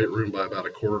we're at the weight room by about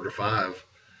 4:45.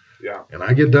 Yeah. And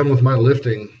I get done with my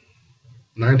lifting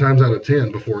 9 times out of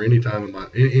 10 before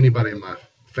anybody in my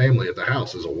family at the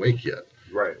house is awake yet.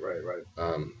 Right.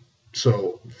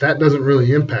 So that doesn't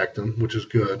really impact them, which is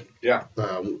good. Yeah.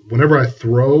 Whenever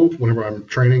I'm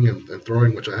training and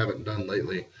throwing, which I haven't done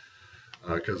lately,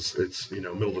 because it's,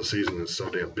 middle of the season, it's so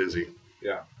damn busy.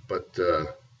 Yeah. But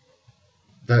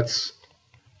that's,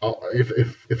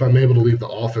 if I'm able to leave the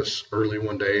office early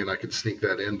one day and I can sneak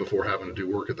that in before having to do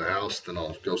work at the house, then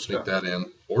I'll go sneak that in,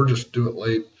 or just do it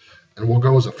late, and we'll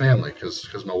go as a family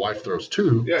because my wife throws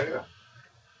too. Yeah.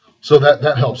 So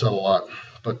that helps out a lot.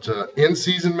 But in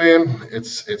season, man,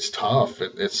 it's tough.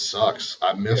 It sucks.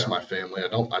 I miss my family. I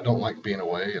don't like being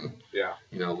away and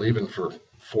leaving for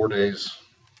 4 days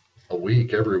a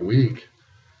week every week.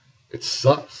 It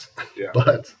sucks. Yeah.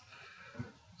 But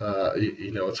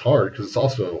it's hard because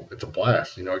it's a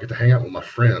blast. I get to hang out with my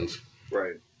friends.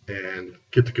 Right. And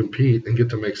get to compete and get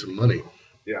to make some money.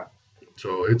 Yeah.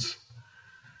 So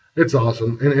it's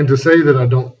awesome. And to say that I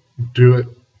don't do it,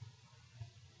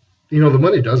 the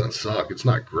money doesn't suck. It's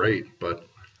not great, but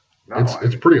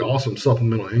it's pretty awesome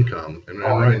supplemental income. And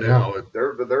right now, it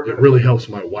really helps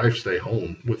my wife stay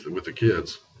home with the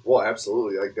kids. Well,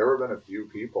 absolutely. Like, there have been a few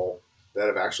people that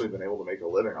have actually been able to make a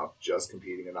living off just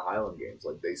competing in the Highland Games.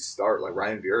 Like, they start, like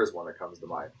Ryan Vieira is one that comes to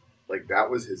mind. Like, that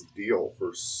was his deal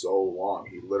for so long.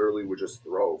 He literally would just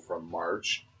throw from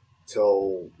March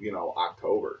till,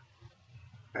 October.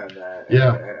 And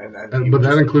then, but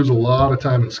that includes a lot of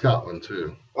time in Scotland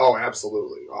too. Oh,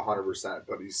 absolutely, 100%.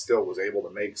 But he still was able to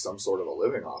make some sort of a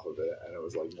living off of it, and it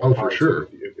was like, more power for sure.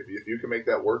 If you can make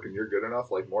that work and you're good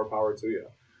enough, like, more power to you.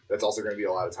 That's also going to be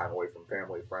a lot of time away from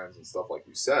family, friends, and stuff like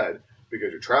you said,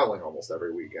 because you're traveling almost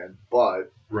every weekend.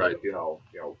 But right,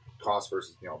 cost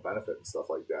versus benefit and stuff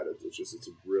like that. It's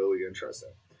really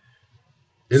interesting.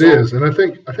 It is, and I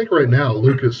think right now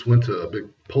Lucas went to a big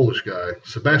Polish guy.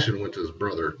 Sebastian went to his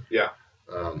brother. Yeah.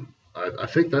 I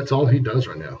think that's all he does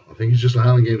right now. I think he's just a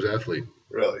Highland Games athlete.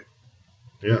 Really?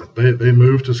 Yeah. They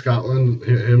moved to Scotland.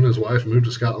 Him and his wife moved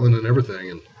to Scotland and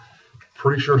everything, and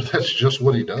pretty sure that's just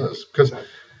what he does. Because,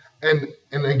 and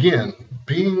again,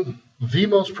 being the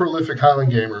most prolific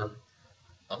Highland Gamer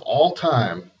of all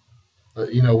time,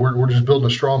 we're just building a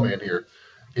straw man here.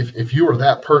 If you are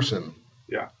that person.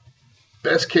 Yeah.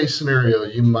 Best case scenario,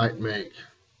 you might make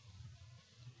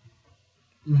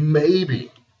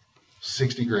maybe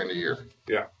 $60,000 a year.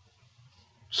 Yeah.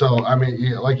 So I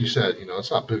mean, like you said, it's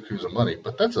not bukus of money,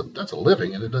 but that's a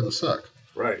living, and it doesn't suck.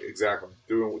 Right. Exactly.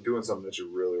 Doing something that you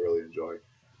really, really enjoy.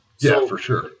 Yeah, for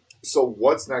sure. So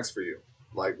what's next for you?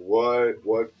 Like,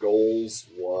 what goals?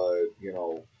 What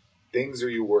things are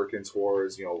you working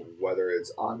towards? Whether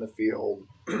it's on the field,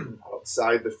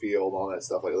 outside the field, all that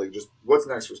stuff. Like just what's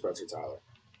next for Spencer Tyler?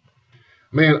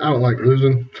 Man, I don't like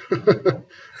losing.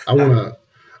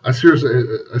 I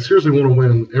seriously want to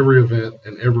win every event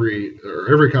and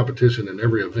every competition and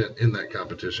every event in that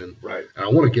competition. Right. And I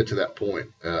want to get to that point.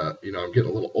 I'm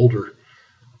getting a little older,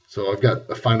 so I've got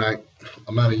a finite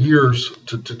amount of years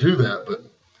to do that. But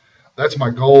that's my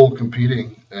goal,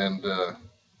 competing, and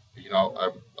I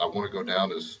want to go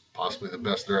down as possibly the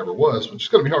best there ever was, which is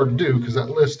going to be hard to do because that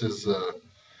list is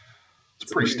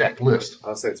it's a pretty stacked list.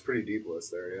 I'll say it's a pretty deep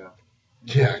list there, yeah.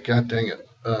 Yeah, god dang it.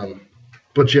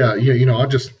 But yeah,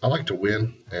 I like to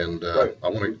win, and Right. I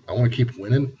want to keep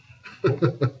winning.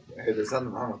 Hey, there's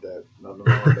nothing wrong with that. Nothing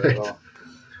wrong with that at all.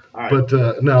 All right.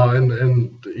 But no,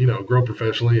 and grow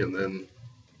professionally, and then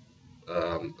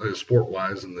sport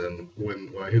wise, and then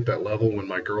when I hit that level, when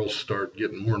my girls start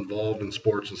getting more involved in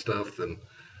sports and stuff, then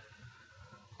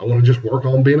I want to just work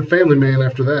on being a family man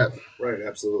after that. Right,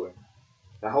 absolutely.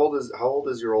 Now, how old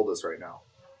is your oldest right now?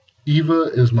 Eva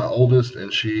is my oldest,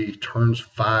 and she turns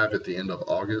 5 at the end of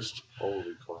August.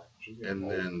 Holy crap! And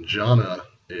then Jana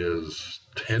is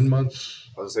 10 months.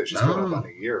 I was going to say she's coming up on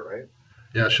a year, right?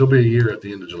 Yeah, she'll be a year at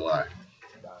the end of July.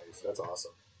 Nice, that's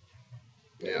awesome.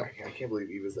 Yeah, I can't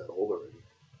believe Eva's that old already.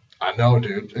 I know,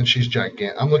 dude, and she's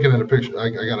gigantic. I'm looking at a picture. I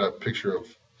got a picture of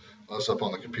us up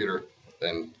on the computer,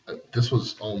 and this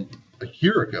was a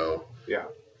year ago. Yeah.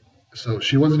 So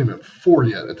she wasn't even 4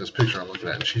 yet at this picture I'm looking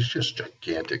at, and she's just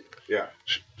gigantic. Yeah.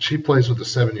 She plays with a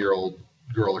 7-year-old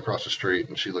girl across the street,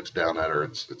 and she looks down at her.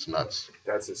 It's nuts.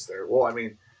 That's hysterical. Well, I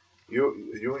mean,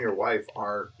 you and your wife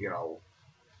aren't,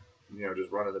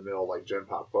 just run of the mill like Gen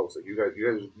Pop folks. Like you guys,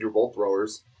 you're both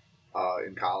throwers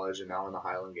in college and now in the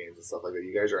Highland Games and stuff like that.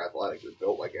 You guys are athletic. You're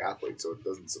built like athletes, so it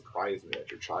doesn't surprise me that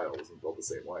your child isn't built the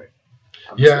same way.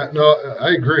 No,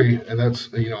 I agree, and that's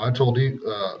I told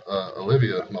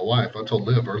Olivia, my wife, I told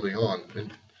Liv early on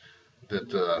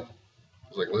that I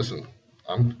was like, listen,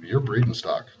 you're breeding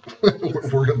stock.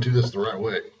 We're going to do this the right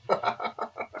way. I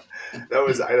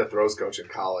had a throws coach in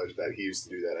college that he used to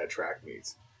do that at track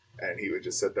meets, and he would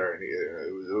just sit there and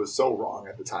it was so wrong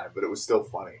at the time, but it was still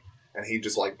funny. And he'd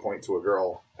just like point to a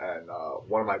girl, and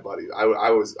one of my buddies, I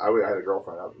had a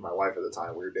girlfriend, my wife at the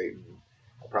time, we were dating.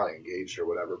 Probably engaged or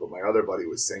whatever, but my other buddy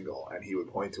was single, and he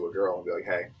would point to a girl and be like,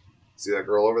 "Hey, see that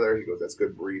girl over there?" He goes, "That's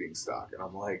good breeding stock." And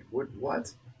I'm like,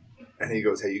 "What?" And he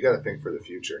goes, "Hey, you got to think for the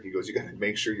future." He goes, "You got to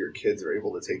make sure your kids are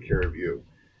able to take care of you."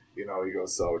 He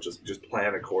goes, "So just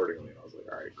plan accordingly." And I was like,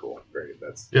 "All right, cool, great."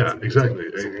 That's exactly.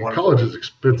 College is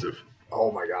expensive.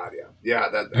 Oh my god, yeah. You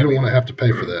don't want to have to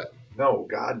pay for that. No,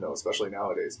 God, no, especially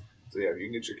nowadays. So yeah, if you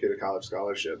can get your kid a college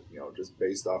scholarship, just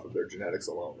based off of their genetics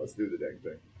alone, let's do the dang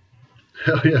thing.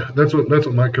 Hell yeah, that's what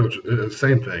my coach.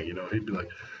 Same thing, he'd be like,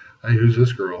 "Hey, who's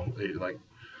this girl?" He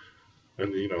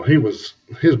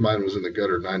his mind was in the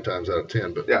gutter 9 times out of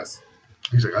 10. But yes,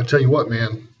 he's like, "I tell you what,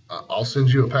 man, I'll send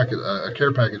you a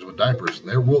care package with diapers, and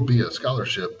there will be a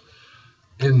scholarship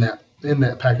in that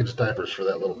package of diapers for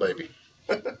that little baby."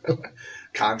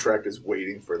 Contract is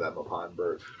waiting for them upon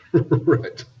birth.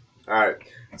 Right. All right,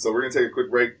 so we're gonna take a quick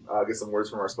break, get some words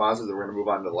from our sponsors, and we're gonna move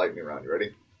on to the lightning round. You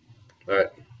ready? All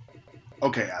right.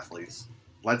 Okay, athletes,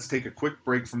 let's take a quick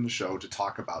break from the show to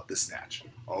talk about the snatch.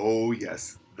 Oh,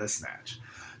 yes, the snatch.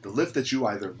 The lift that you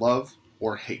either love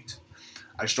or hate.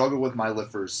 I struggled with my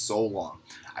lift for so long.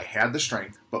 I had the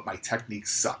strength, but my technique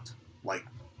sucked. Like,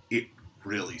 it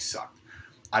really sucked.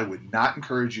 I would not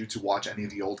encourage you to watch any of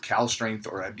the old Cal Strength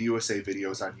or MDUSA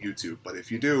videos on YouTube, but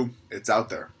if you do, it's out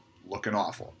there, looking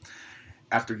awful.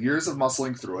 After years of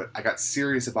muscling through it, I got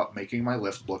serious about making my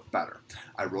lift look better.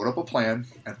 I wrote up a plan,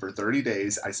 and for 30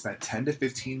 days, I spent 10 to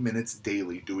 15 minutes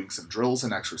daily doing some drills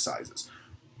and exercises.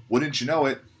 Wouldn't you know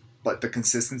it, but the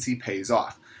consistency pays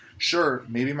off. Sure,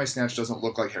 maybe my snatch doesn't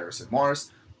look like Harrison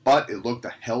Morris, but it looked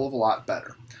a hell of a lot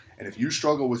better. And if you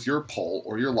struggle with your pull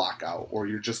or your lockout, or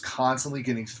you're just constantly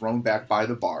getting thrown back by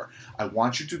the bar, I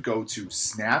want you to go to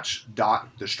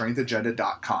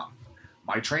snatch.thestrengthagenda.com.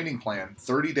 My training plan,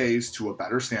 30 Days to a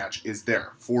Better Snatch, is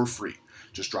there for free.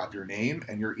 Just drop your name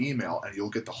and your email, and you'll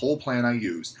get the whole plan I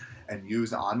used and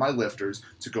used on my lifters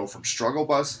to go from struggle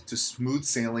bus to smooth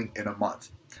sailing in a month.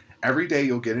 Every day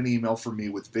you'll get an email from me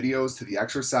with videos to the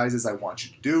exercises I want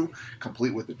you to do,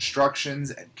 complete with instructions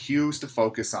and cues to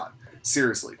focus on.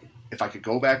 Seriously, if I could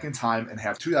go back in time and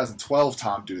have 2012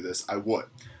 Tom do this, I would.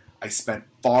 I spent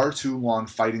far too long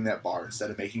fighting that bar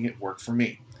instead of making it work for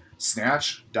me.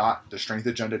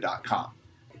 Snatch.thestrengthagenda.com.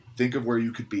 Think of where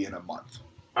you could be in a month.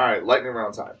 All right, lightning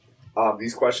round time.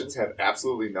 These questions have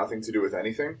absolutely nothing to do with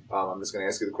anything. I'm just going to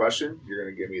ask you the question. You're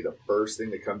going to give me the first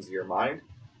thing that comes to your mind.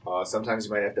 Sometimes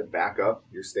you might have to back up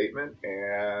your statement,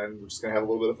 and we're just going to have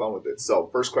a little bit of fun with it. So,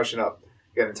 first question up.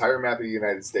 You got an entire map of the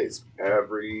United States.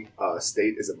 Every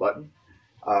state is a button.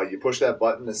 You push that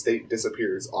button, the state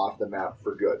disappears off the map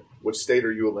for good. Which state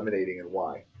are you eliminating and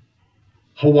why?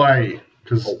 Hawaii.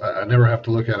 Because I never have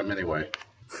to look at them anyway.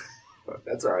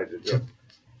 That's all right.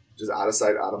 Just out of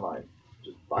sight, out of mind.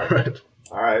 Just All right.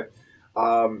 All right.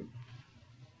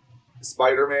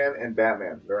 Spider-Man and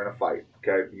Batman, they're in a fight.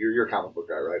 Okay, you're a comic book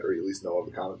guy, right? Or you at least know of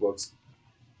the comic books.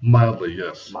 Mildly,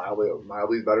 yes. Mildly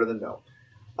is better than no.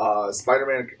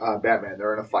 Spider-Man, Batman,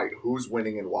 they're in a fight. Who's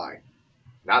winning and why?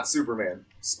 Not Superman,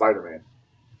 Spider-Man.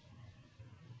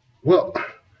 Well,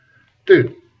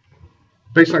 dude,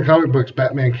 based on comic books,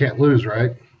 Batman can't lose,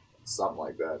 right? Something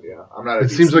like that, yeah. I'm not. It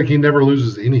seems like he never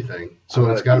loses anything, so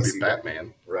it's got to be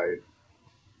Batman, right?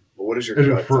 But what does your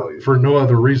gut tell you? For no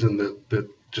other reason that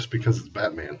just because it's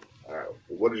Batman. All right.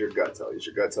 Well, what does your gut tell you? Does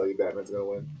your gut tell you Batman's going to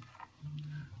win?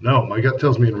 No, my gut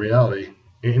tells me in reality,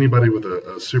 anybody with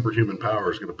a superhuman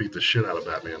power is going to beat the shit out of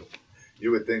Batman.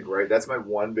 You would think, right? That's my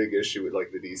one big issue with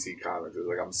like the DC comics. Is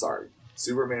like, I'm sorry,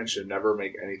 Superman should never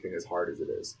make anything as hard as it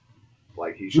is.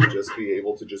 Like, he should just be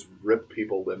able to just rip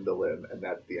people limb to limb, and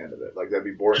that's the end of it. Like, that'd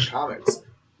be boring comics,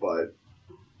 but...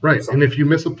 Right, and if you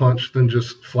miss a punch, then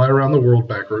just fly around the world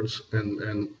backwards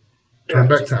and turn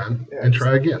back time and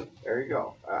try again. There you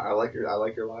go. I like your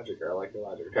logic.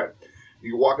 Okay.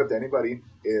 You walk up to anybody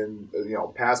in,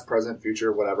 past, present,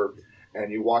 future, whatever, and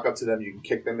you walk up to them, you can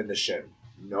kick them in the shin.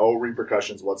 No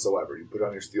repercussions whatsoever. You put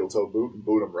on your steel-toe boot and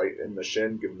boot them right in the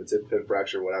shin, give them a tip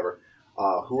fracture, whatever.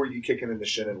 Who are you kicking in the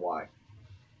shin and why?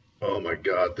 Oh my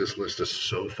God, this list is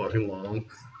so fucking long.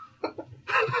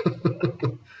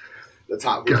 The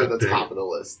top of the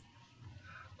list.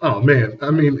 Oh man, I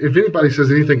mean, if anybody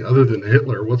says anything other than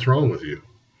Hitler, what's wrong with you?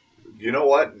 You know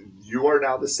what? You are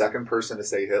now the second person to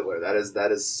say Hitler.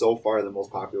 That is so far the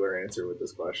most popular answer with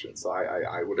this question. So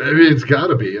I would. I mean, it's got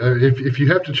to be. If you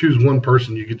have to choose one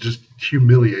person, you could just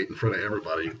humiliate in front of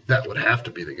everybody. That would have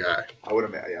to be the guy. I would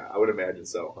imagine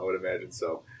so.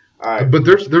 All right. But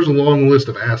there's a long list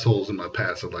of assholes in my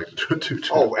past I'd like to do it to.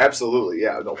 Oh, absolutely,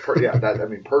 yeah. No,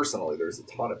 personally, there's a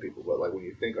ton of people, but like when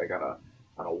you think like on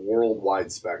a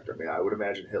worldwide spectrum, I would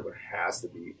imagine Hitler has to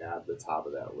be at the top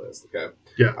of that list. Okay.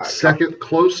 Yeah. Right, second,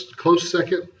 close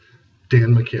second,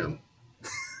 Dan McKim.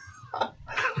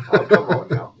 Oh, come on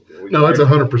now. No, that's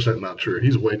 100% not true.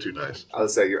 He's way too nice. I would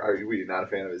say, are you not a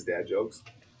fan of his dad jokes?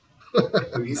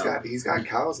 Dude, he's got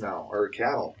cows now, or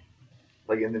cattle,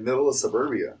 like in the middle of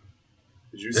suburbia.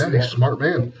 Did you see that? He's a smart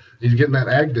man. He's getting that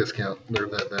ag discount, or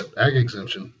that ag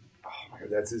exemption. Oh my God,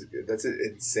 that's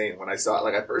insane. When I saw it,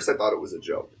 like at first I thought it was a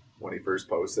joke when he first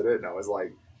posted it, and I was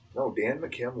like, no, Dan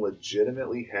McKim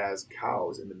legitimately has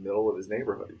cows in the middle of his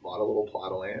neighborhood. He bought a little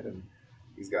plot of land, and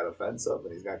he's got a fence up,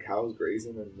 and he's got cows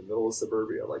grazing in the middle of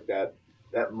suburbia. Like that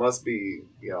must be,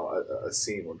 a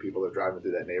scene when people are driving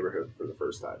through that neighborhood for the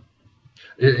first time.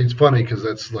 It's funny because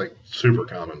that's like super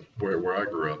common where I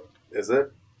grew up. Is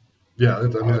it? Yeah,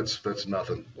 that's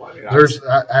nothing. Well, I mean,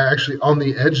 I actually on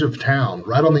the edge of town,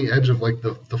 right on the edge of like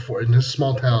the in this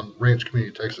small town, Ranch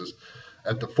Community, Texas,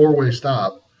 at the 4-way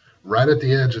stop, right at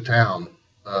the edge of town,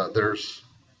 there's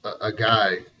a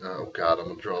guy. Oh God, I'm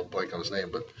gonna draw a blank on his name,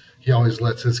 but he always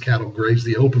lets his cattle graze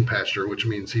the open pasture, which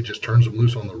means he just turns them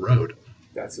loose on the road.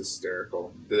 That's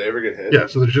hysterical. Did they ever get hit? Yeah,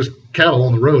 so there's just cattle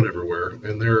on the road everywhere,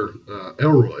 and they're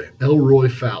Elroy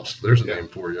Faust. There's a name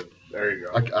for you. There you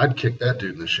go. I'd kick that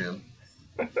dude in the shin.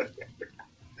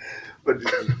 But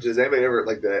does anybody ever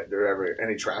there ever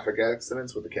any traffic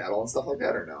accidents with the cattle and stuff like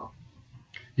that, or no?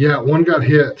 Yeah, one got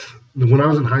hit when I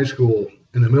was in high school.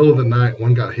 In the middle of the night,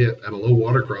 one got hit at a low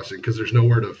water crossing because there's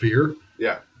nowhere to veer.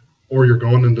 Yeah. Or you're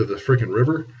going into the freaking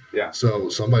river. Yeah. So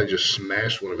somebody just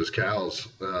smashed one of his cows,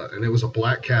 and it was a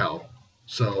black cow.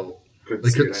 So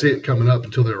they couldn't see it coming up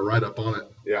until they were right up on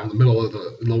it. Yeah. In the middle of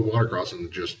the low water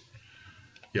crossing,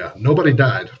 yeah, nobody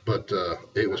died, but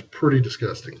it was pretty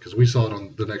disgusting because we saw it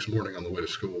on the next morning on the way to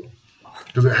school.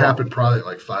 Because it happened probably at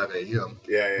like 5 a.m.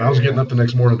 Yeah. I was getting up the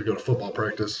next morning to go to football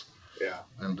practice. Yeah.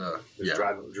 And you're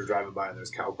driving by and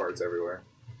there's cow parts everywhere.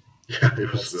 Yeah,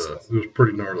 it was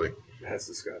pretty gnarly. That's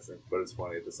disgusting, but it's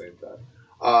funny at the same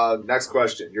time. Next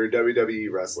question. You're a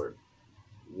WWE wrestler.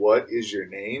 What is your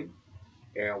name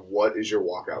and what is your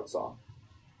walkout song?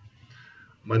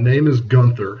 My name is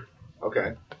Gunther.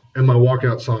 Okay. And my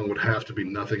walkout song would have to be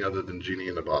nothing other than Genie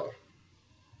in a Bottle.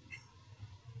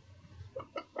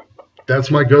 That's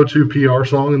my go-to PR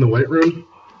song in the weight room.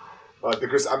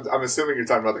 I'm assuming you're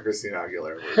talking about the Christina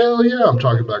Aguilera version. Hell yeah, I'm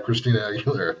talking about Christina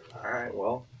Aguilera. All right,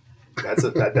 well,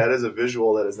 that is a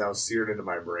visual that is now seared into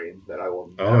my brain that I will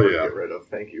never get rid of.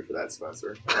 Thank you for that,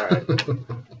 Spencer. All right.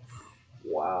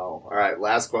 Wow. All right,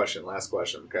 last question.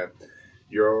 Okay.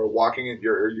 You're walking in.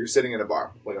 You're sitting in a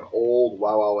bar, like an old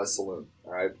Wild Wild West saloon.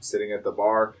 All right, sitting at the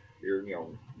bar. You're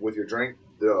with your drink.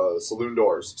 The saloon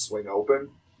doors swing open.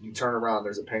 You turn around.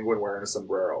 There's a penguin wearing a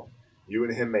sombrero. You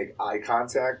and him make eye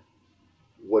contact.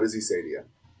 What does he say to you?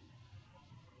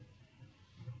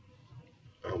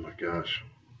 Oh my gosh.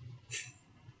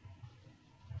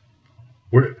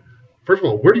 First of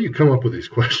all, where do you come up with these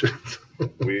questions?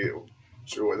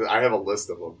 I have a list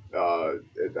of them.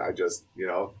 I just,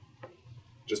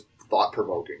 just thought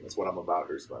provoking. That's what I'm about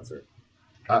here, Spencer.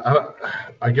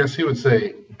 I guess he would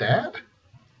say, Dad?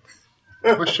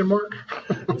 Question mark.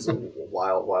 It was a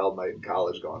wild night in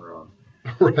college gone wrong.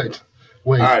 Right.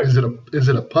 Wait, right. Is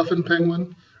it a puffin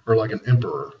penguin or like an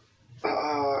emperor?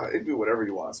 It'd be whatever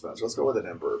you want, Spencer. Let's go with an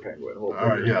emperor penguin. All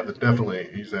right, yeah, definitely.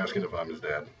 He's asking if I'm his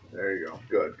dad. There you go.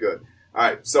 Good. All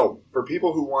right, so for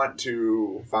people who want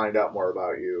to find out more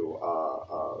about you,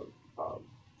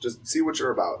 just see what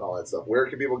you're about and all that stuff, where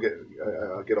can people get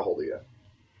a hold of you?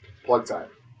 Plug time.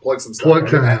 Plug some stuff. Plug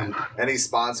time. Any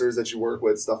sponsors that you work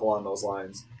with, stuff along those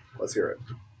lines. Let's hear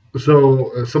it.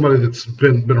 So somebody that's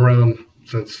been around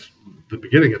since the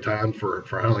beginning of time for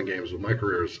Highland Games with my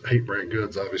career is Hate Brand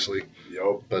Goods, obviously.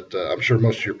 Yep. But I'm sure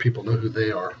most of your people know who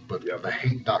they are. But yep.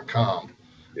 thehate.com,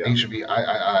 yep.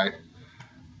 HVIII.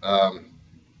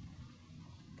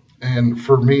 And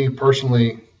for me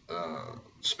personally,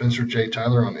 Spencer J.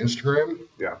 Tyler on Instagram.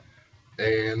 Yeah.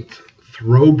 And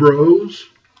Throw Bros.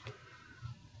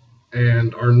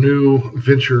 And our new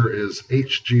venture is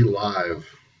HG Live.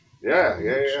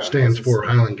 Yeah. Stands for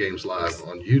Highland Games Live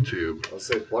on YouTube. Let's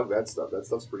say plug that stuff. That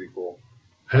stuff's pretty cool.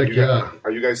 Heck yeah.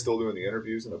 Are you guys still doing the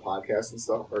interviews and the podcast and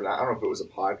stuff? Or not, I don't know if it was a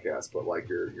podcast, but like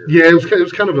your Yeah, it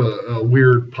was kind of a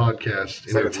weird podcast.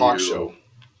 It's like a talk show.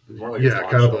 More like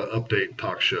kind of an update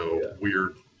talk show. Yeah.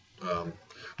 Weird.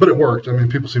 But it worked. I mean,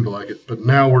 people seem to like it. But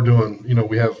now we're doing,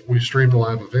 we stream the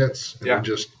live events. And we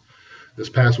just, this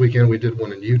past weekend, we did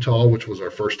one in Utah, which was our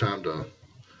first time to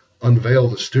unveil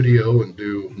the studio and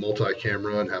do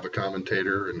multi-camera and have a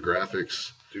commentator and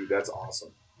graphics. Dude, that's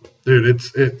awesome. Dude,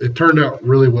 it turned out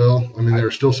really well. I mean, there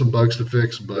are still some bugs to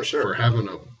fix, but for having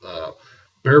a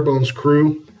bare bones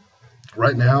crew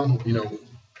right now,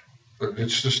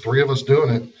 it's just three of us doing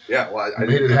it. Yeah, well, I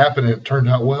made it happen, and it turned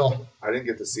out well. I didn't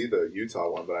get to see the Utah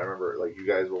one, but I remember you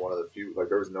guys were one of the few.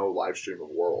 There was no live stream of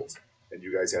Worlds, and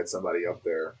you guys had somebody up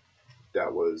there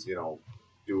that was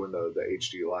doing the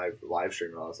HD live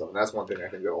stream and all that stuff. And that's one thing I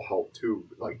think that will help too,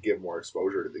 give more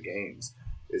exposure to the games,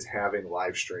 is having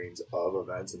live streams of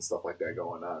events and stuff like that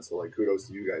going on. So kudos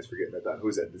to you guys for getting that done.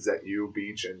 Who's that? Is that you,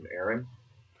 Beach, and Aaron?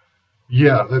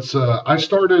 Yeah, that's I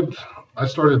started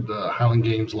the Highland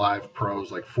Games Live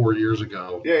Pros 4 years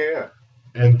ago. Yeah.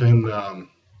 And then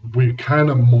we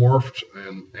kind of morphed,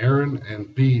 and Aaron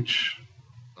and Beach,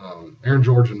 Aaron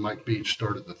George and Mike Beach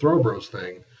started the Throw Bros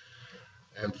thing.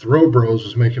 And Throw Bros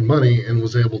was making money and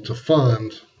was able to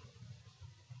fund,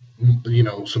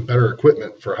 some better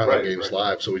equipment for Highland Games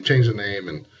Live. So we changed the name,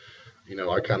 and,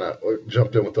 I kind of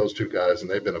jumped in with those two guys, and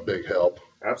they've been a big help.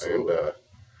 Absolutely. And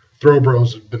Throw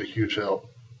Bros has been a huge help.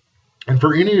 And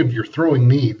for any of your throwing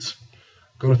needs,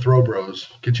 go to Throw Bros.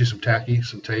 Get you some tacky,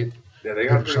 some tape. Yeah, they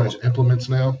got some implements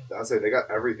now. I'd say they got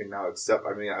everything now except,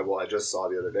 I just saw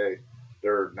the other day,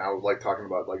 they're now talking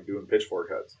about doing pitchfork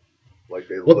heads.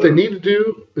 They need to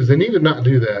do is they need to not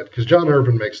do that, because John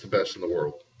Irvin makes the best in the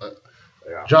world.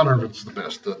 John Irvin's the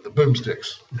best, the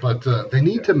boomsticks. But they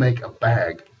need to make a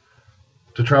bag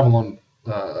to travel on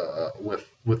with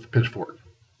the pitchfork.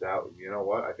 Now, you know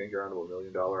what? I think you're onto $1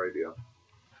 million idea.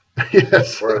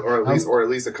 Yes, or at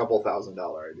least a couple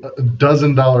 $1,000 idea. $1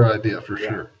 dozen idea for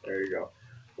sure. There you go.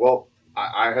 Well,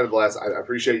 I had a blast. I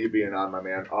appreciate you being on, my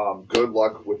man. Good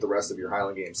luck with the rest of your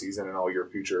Highland Game season and all your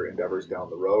future endeavors down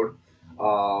the road.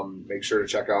 Make sure to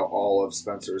check out all of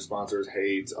Spencer's sponsors,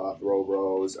 Hate, Throw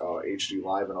Bros, HG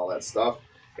Live, and all that stuff.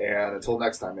 And until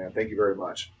next time, man, thank you very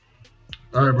much.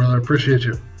 All right, brother. Appreciate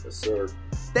you. Yes, sir.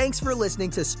 Thanks for listening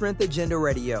to Strength Agenda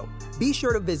Radio. Be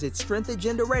sure to visit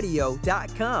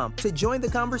strengthagendaradio.com to join the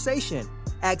conversation,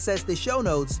 access the show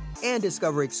notes, and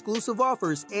discover exclusive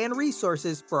offers and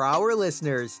resources for our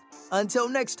listeners. Until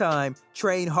next time,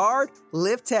 train hard,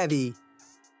 lift heavy.